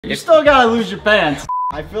You still gotta lose your pants.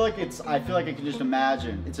 I feel like I can just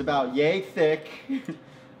imagine. It's about yay thick,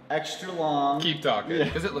 extra long. Keep talking.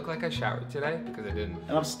 Yeah. Does it look like I showered today? Because I didn't.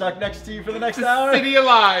 And I'm stuck next to you for the next hour. City of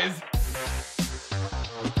lies.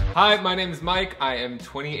 Hi, my name is Mike. I am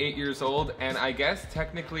 28 years old, and I guess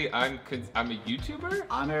technically I'm a YouTuber?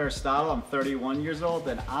 I'm Aristotle. I'm 31 years old,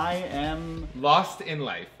 and I am lost in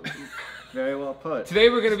life. Very well put. Today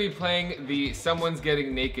we're gonna be playing the Someone's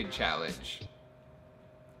Getting Naked challenge.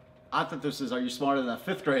 I thought this is, are you smarter than a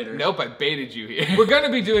 5th grader? Nope, I baited you here. We're gonna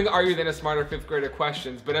be doing Are You Then a Smarter 5th Grader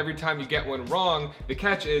questions, but every time you get one wrong, the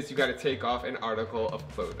catch is you gotta take off an article of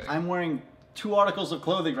clothing. I'm wearing 2 articles of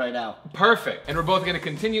clothing right now. Perfect. And we're both gonna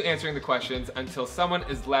continue answering the questions until someone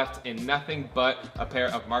is left in nothing but a pair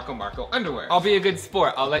of Marco underwear. I'll be a good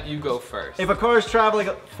sport. I'll let you go first. If a car is traveling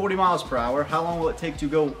at 40 miles per hour, how long will it take to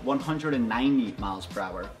go 190 miles per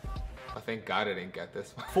hour? Oh, thank God I didn't get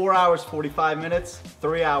this one. 4 hours, 45 minutes,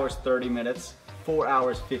 3 hours, 30 minutes, 4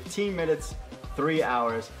 hours, 15 minutes, 3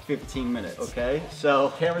 hours, 15 minutes. Okay,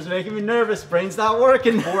 so camera's making me nervous, brain's not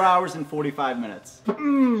working. 4 hours and 45 minutes.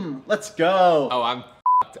 Let's go. Oh, I'm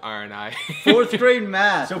f***ed, aren't I? 4th grade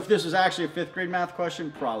math. So if this was actually a 5th grade math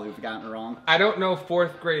question, probably would have gotten it wrong. I don't know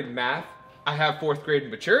 4th grade math. I have 4th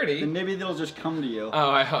grade maturity. Then maybe it'll just come to you. Oh,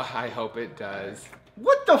 I hope it does.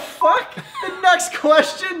 What the fuck? The next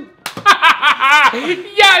question?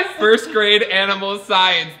 Yes! 1st grade animal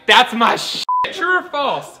science. That's my shit. True or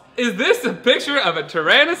false? Is this a picture of a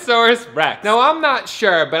Tyrannosaurus Rex? Now, I'm not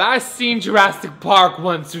sure, but I've seen Jurassic Park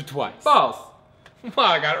once or twice. False. Well,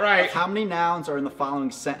 I got it right. How many nouns are in the following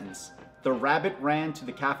sentence? The rabbit ran to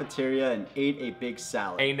the cafeteria and ate a big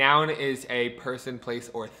salad. A noun is a person, place,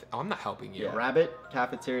 or oh, I'm not helping you. Yeah, rabbit,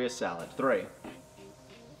 cafeteria, salad. 3.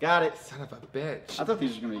 Got it. Son of a bitch. I thought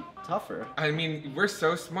these were gonna be tougher. I mean, we're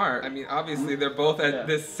so smart. I mean, obviously they're both at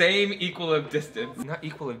the same equal of distance. Not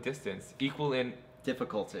equal of distance, equal in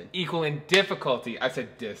difficulty. Equal in difficulty. I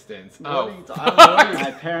said distance.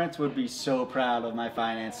 My parents would be so proud of my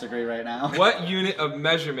finance degree right now. What unit of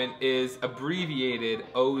measurement is abbreviated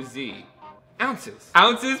OZ? Ounces.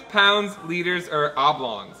 Ounces, pounds, liters, or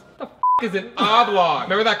oblongs? What the f is an oblong?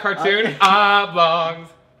 Remember that cartoon? Oblongs.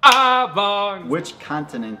 Oblongs. Which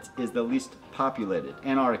continent is the least populated?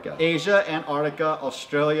 Antarctica. Asia, Antarctica,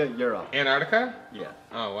 Australia, Europe. Antarctica? Yeah.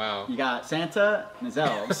 Oh, wow. You got Santa and his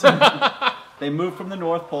elves. They moved from the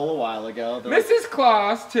North Pole a while ago. They're Mrs.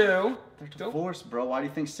 Claus, too. They're divorced, bro. Why do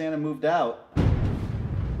you think Santa moved out?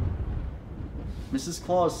 Mrs.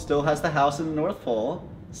 Claus still has the house in the North Pole.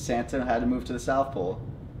 Santa had to move to the South Pole.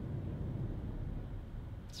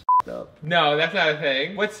 It's f***ed up. No, that's not a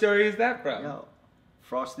thing. What story is that from? Yo,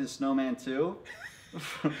 Frosty the Snowman 2.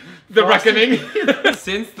 The Reckoning.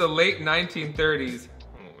 Since the late 1930s.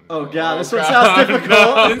 Oh god, this one sounds difficult.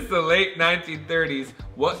 No. Since the late 1930s,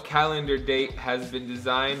 what calendar date has been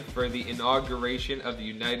designed for the inauguration of the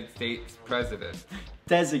United States president?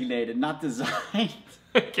 Designated, not designed.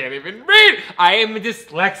 I can't even read! I am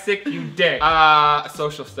dyslexic, you dick.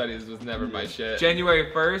 Social studies was never my shit.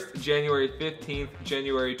 January 1st, January 15th,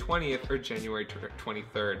 January 20th, or January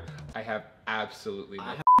 23rd. I have absolutely no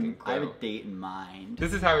fucking clue. I have a date in mind.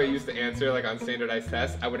 This is how I used to answer, like on standardized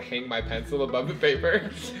tests. I would hang my pencil above the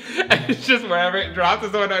paper. And it's just wherever it dropped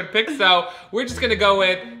is the one I would pick. So we're just gonna go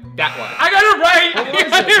with that one. I got it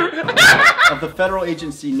right! Of the federal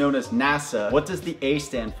agency known as NASA, what does the A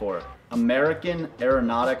stand for? American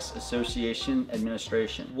Aeronautics Association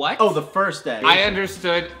Administration. What? Oh, the first A. I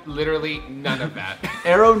understood literally none of that.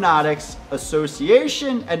 Aeronautics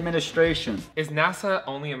Association Administration. Is NASA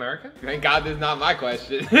only American? Thank God this is not my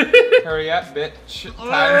question. Hurry up, bitch.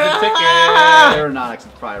 Time's a ticket. Aeronautics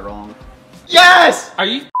is probably wrong. Yes! Are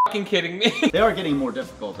you fucking kidding me? They are getting more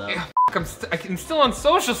difficult though. I'm still on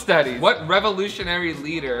social studies. What revolutionary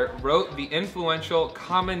leader wrote the influential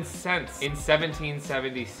Common Sense in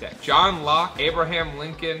 1776? John Locke, Abraham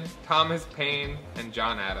Lincoln, Thomas Paine, and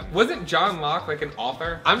John Adams. Wasn't John Locke like an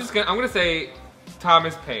author? I'm gonna say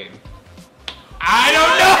Thomas Paine. I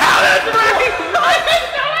don't know how that's right! I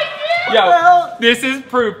have no idea! Yo, this is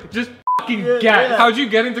proof. Just fucking guess. Yeah. How'd you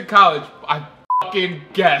get into college? I fucking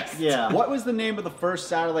guessed. Yeah. What was the name of the first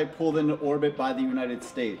satellite pulled into orbit by the United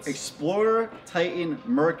States? Explorer, Titan,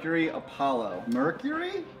 Mercury, Apollo.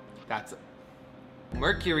 Mercury? That's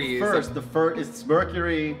Mercury is first. It's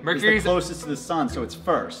Mercury. Mercury's is the closest to the sun, so it's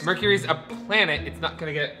first. Mercury's a planet. It's not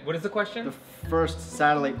gonna get. What is the question? The first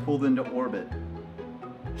satellite pulled into orbit.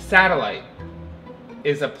 Satellite.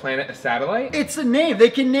 Is a planet a satellite? It's a name. They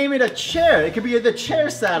can name it a chair. It could be the chair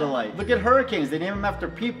satellite. Look at hurricanes. They name them after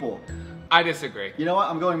people. I disagree. You know what?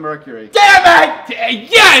 I'm going Mercury. Damn it!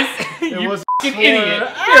 Yes! It was an idiot.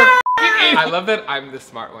 You're a I love that I'm the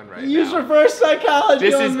smart one right now. Use reverse psychology.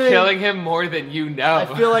 This is killing him more than you know. I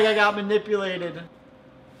feel like I got manipulated.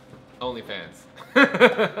 OnlyFans.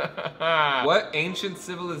 What ancient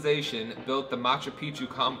civilization built the Machu Picchu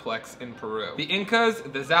complex in Peru? The Incas,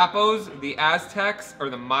 the Zappos, the Aztecs, or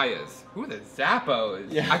the Mayas? Who are the Zappos?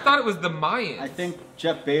 Yeah. I thought it was the Mayans. I think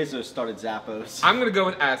Jeff Bezos started Zappos. I'm gonna go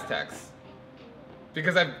with Aztecs.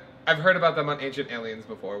 Because I've heard about them on Ancient Aliens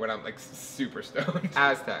before when I'm like super stoned.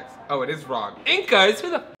 Aztecs. Oh, it is wrong. Incas? Who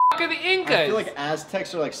the f are the Incas? I feel like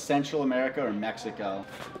Aztecs are like Central America or Mexico.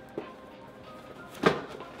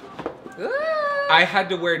 I had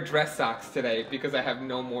to wear dress socks today because I have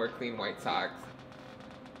no more clean white socks.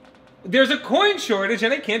 There's a coin shortage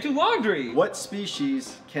and I can't do laundry. What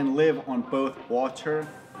species can live on both water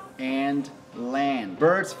and land?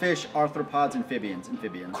 Birds, fish, arthropods, amphibians.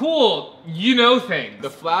 Cool, you know things. The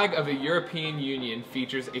flag of the European Union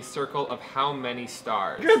features a circle of how many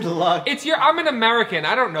stars? Good luck. I'm an American,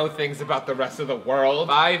 I don't know things about the rest of the world.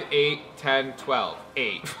 5, 8, 10, 12,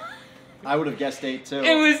 8. I would have guessed 8 too.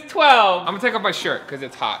 It was 12. I'm gonna take off my shirt because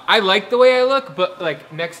it's hot. I like the way I look, but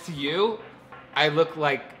like next to you, I look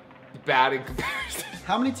like bad in comparison.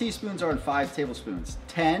 How many teaspoons are in 5 tablespoons?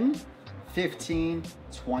 10, 15,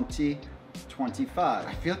 20, 25.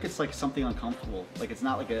 I feel like it's like something uncomfortable. Like it's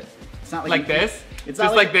not like like this? It's just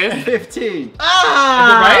not like this? 15.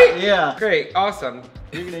 Ah! Is it right? Yeah. Great, awesome.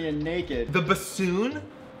 You're gonna get naked. The bassoon?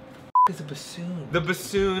 Is a bassoon? The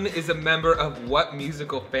bassoon is a member of what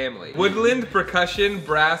musical family? Woodland, percussion,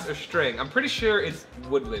 brass, or string? I'm pretty sure it's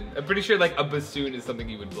woodland. I'm pretty sure like a bassoon is something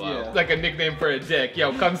you would blow. Yeah. Like a nickname for a dick.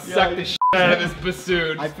 Yo, come suck the shit out of this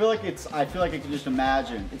bassoon. I feel like I can just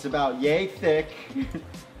imagine. It's about yay thick,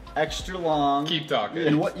 extra long. Keep talking.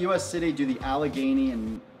 In what U.S. city do the Allegheny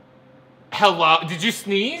and... Hello? Did you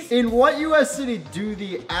sneeze? In what U.S. city do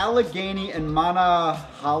the Allegheny and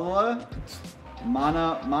Monongahela...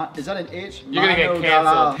 is that an H? You're gonna get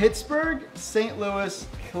canceled. Pittsburgh, St. Louis,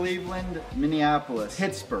 Cleveland, Minneapolis.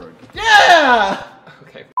 Pittsburgh. Yeah!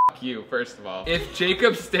 Okay, f you, first of all. If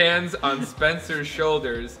Jacob stands on Spencer's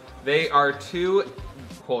shoulders, they are two...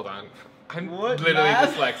 Hold on. I'm literally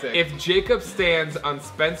dyslexic. If Jacob stands on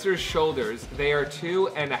Spencer's shoulders, they are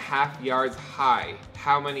 2.5 yards high.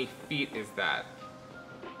 How many feet is that?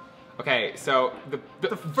 Okay, so the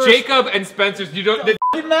first... Jacob and Spencer's, you don't...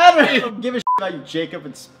 It matter. Give a shit about you, Jacob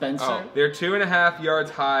and Spencer. Oh, they're 2.5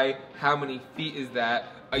 yards high. How many feet is that?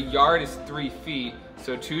 A yard is 3 feet,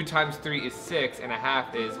 so 2 times 3 is 6, and a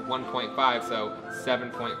half is 1.5, so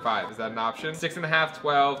 7.5. Is that an option? 6.5,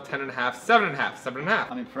 12, 10.5, 7.5, 7.5.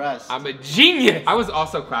 I'm impressed. I'm a genius! I was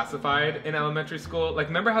also classified in elementary school. Like,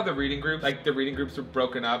 remember how the reading groups were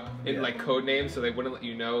broken up in like code names, so they wouldn't let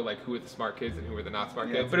you know like who were the smart kids and who were the not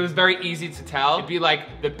smart kids? But it was very easy to tell. It'd be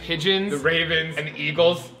like the pigeons, the ravens, and the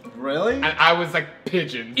eagles. Really? And I was like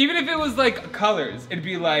pigeons. Even if it was like colors, it'd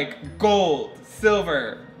be like gold,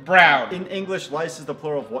 silver, brown. In English, lice is the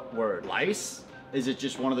plural of what word? Lice? Is it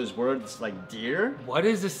just one of those words like deer? What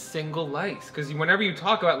is a single lice? Because whenever you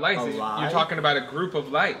talk about lice, you're talking about a group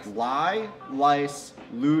of lice. Lie, lice,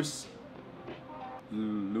 loose,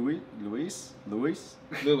 Louis?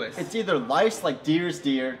 It's either lice, like deer's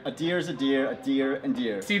deer, a deer's a deer, a deer, and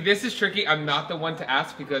deer. See, this is tricky. I'm not the one to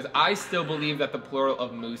ask because I still believe that the plural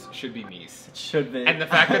of moose should be meese. It should be. And the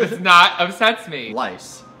fact that it's not upsets me.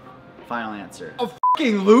 Lice. Final answer. Oh,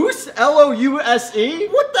 fucking loose? L-O-U-S-E?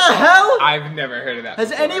 What the hell? I've never heard of that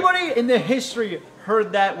before. Anybody in the history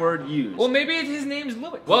heard that word used? Well, maybe his name's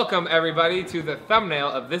Louis. Welcome, everybody, to the thumbnail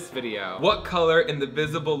of this video. What color in the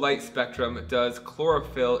visible light spectrum does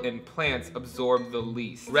chlorophyll in plants absorb the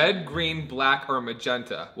least? Red, green, black, or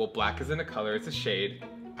magenta? Well, black isn't a color, it's a shade.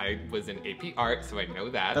 I was in AP Art, so I know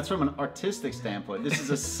that. That's from an artistic standpoint. This is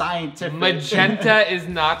a scientific... Magenta is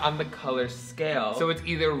not on the color scale. So it's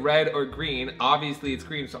either red or green. Obviously it's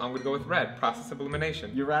green, so I'm gonna go with red. Process of elimination.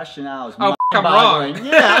 Your rationale is I'm wrong.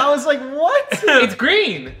 Yeah, I was like, what? It's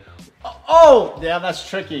green. Oh, yeah, that's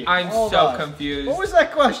tricky. I'm so confused. What was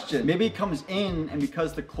that question? Maybe it comes in, and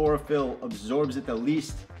because the chlorophyll absorbs it the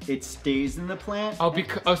least, it stays in the plant?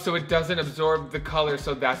 Oh, so it doesn't absorb the color,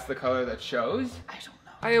 so that's the color that shows? I don't know.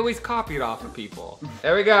 I always copied off of people.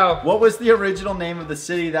 There we go. What was the original name of the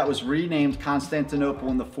city that was renamed Constantinople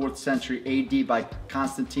in the 4th century AD by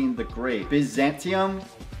Constantine the Great? Byzantium,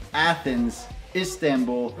 Athens,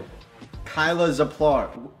 Istanbul, Kyla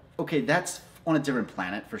Zaplar. Okay, that's on a different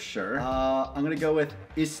planet for sure. I'm gonna go with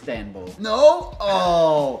Istanbul. No?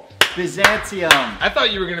 Oh, Byzantium. I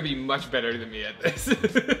thought you were gonna be much better than me at this.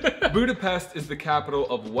 Budapest is the capital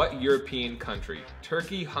of what European country?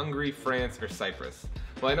 Turkey, Hungary, France, or Cyprus?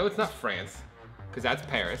 Well, I know it's not France, because that's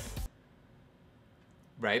Paris.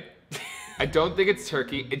 Right? I don't think it's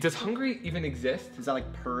Turkey. Does Hungary even exist? Is that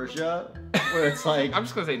like Persia? Where it's like... I'm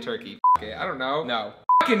just gonna say Turkey. Okay, I don't know. No.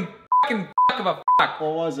 Fucking fuck of a fuck.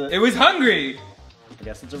 What was it? It was Hungary. I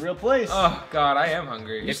guess it's a real place. Oh God, I am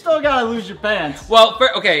hungry. You still gotta lose your pants. Well,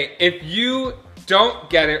 okay, if you don't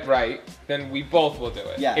get it right, then we both will do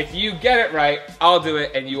it. Yeah. If you get it right, I'll do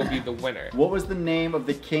it and you will be the winner. What was the name of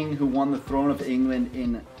the king who won the throne of England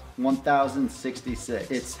in 1066?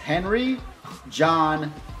 It's Henry,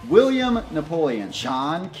 John, William, Napoleon.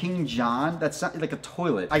 John? King John? That sounds like a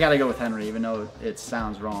toilet. I gotta go with Henry, even though it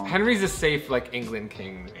sounds wrong. Henry's a safe, like, England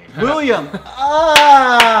king name. William!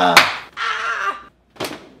 Ah!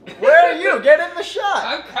 Where are you? Get in the shot!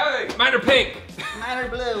 I'm coming. Mine are pink. Mine are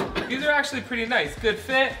blue. These are actually pretty nice. Good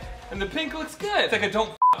fit. And the pink looks good. It's like a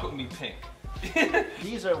don't f with me pink.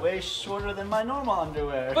 These are way shorter than my normal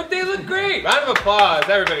underwear. But they look great. Round of applause,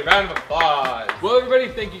 everybody. Round of applause. Well, everybody,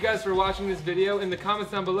 thank you guys for watching this video. In the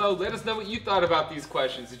comments down below, let us know what you thought about these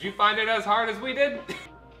questions. Did you find it as hard as we did?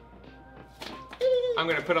 I'm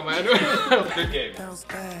gonna put on my underwear. Good game.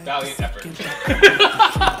 Valiant effort.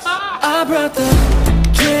 I brought the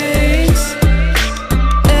drinks.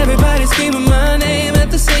 Everybody screaming my name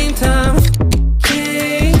at the same time.